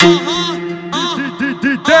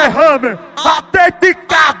Hammer,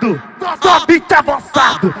 autenticado, só beat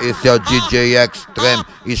avançado. Esse é o DJ Extreme,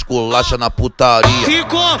 esculacha na putaria.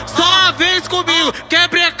 Ficou só uma vez comigo, quer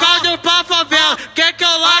brecado pra favela, quer que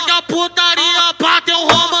eu largue a putaria pra ter um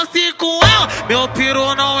romance com ela. Meu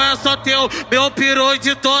piru não é só teu, meu piru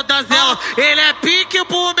de todas elas. Ele é pique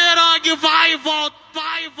bumerangue, vai e volta,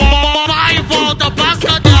 vai e volta, vai e volta pras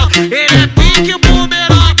cadelas. Ele é pique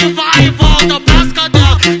bumerangue, vai e volta pras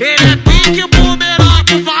cadelas. Ele é pique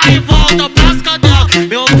bumerangue, vai e volta pras cadelas.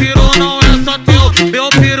 Meu piru não é só teu, meu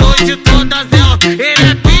piru de todas elas.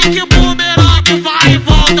 Ele é pique bumerangue, vai e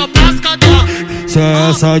volta pras cadelas. Cê é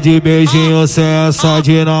essa de beijinho, cê é essa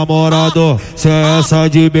de namorado. Cê é essa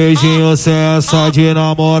de beijinho, cê é essa de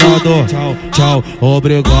namorado. Tchau, tchau,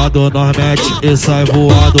 obrigado, nós mete e sai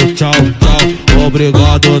voado. Tchau, tchau,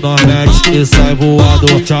 obrigado, nós mete e sai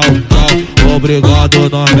voado. Tchau, tchau, obrigado,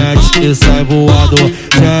 nós mete e sai voado.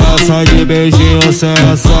 Cê é essa de beijinho, cê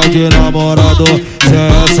é essa de namorado. Cê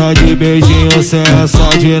é essa de beijinho, cê é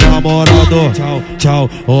essa de namorado. Tchau, tchau,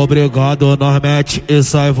 obrigado, nós mete e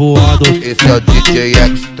sai voado. Esse é o DJ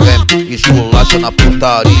Extreme, esculacha na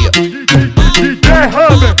putaria. DJ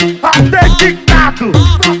Hammer, autenticado,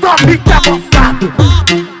 só beat avançado,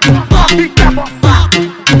 só beat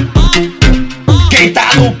avançado. Quem tá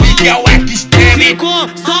no pique é o Extreme. Ficou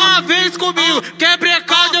só uma vez comigo, quer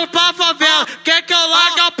brecado pra favela, quer que eu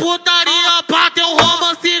largue a putaria pra ter um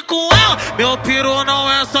romance com ela. Meu piru não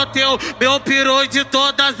é só teu, meu piru de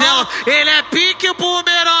todas elas. Ele é pique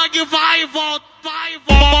bumerangue, vai e volta, vai e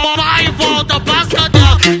volta, vai e volta pras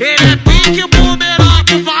cadelas. Ele é pique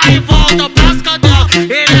bumerangue, vai e volta pras cadelas.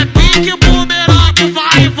 Ele é pique bumerangue,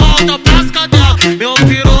 vai e volta pras cadelas. Meu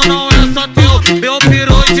piru não é só teu, meu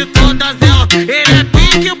piru de todas elas. Ele é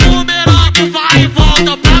pique bumerangue, vai e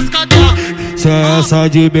volta pras cadelas. Cê é essa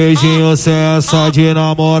de beijinho, cê é essa de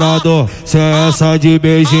namorado. Cê é essa de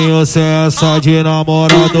beijinho, cê é essa de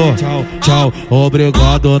namorado. Tchau, tchau,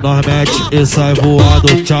 obrigado, nós mete e sai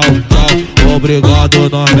voado. Tchau, tchau, obrigado,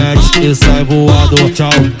 nós mete e sai voado.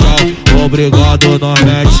 Tchau, tchau, obrigado, nós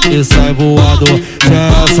mete e sai voado. Cê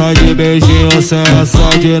é essa de beijinho, cê é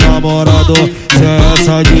essa de namorado. Cê é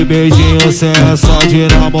essa de beijinho, cê é essa de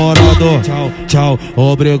namorado. Tchau, tchau,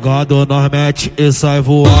 obrigado, nós mete e sai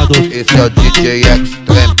voado. Esse é o DJ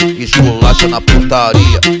Extreme, esculacha na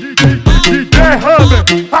putaria. DJ Hammer,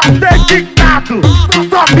 autenticado,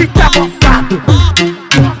 só beat avançado.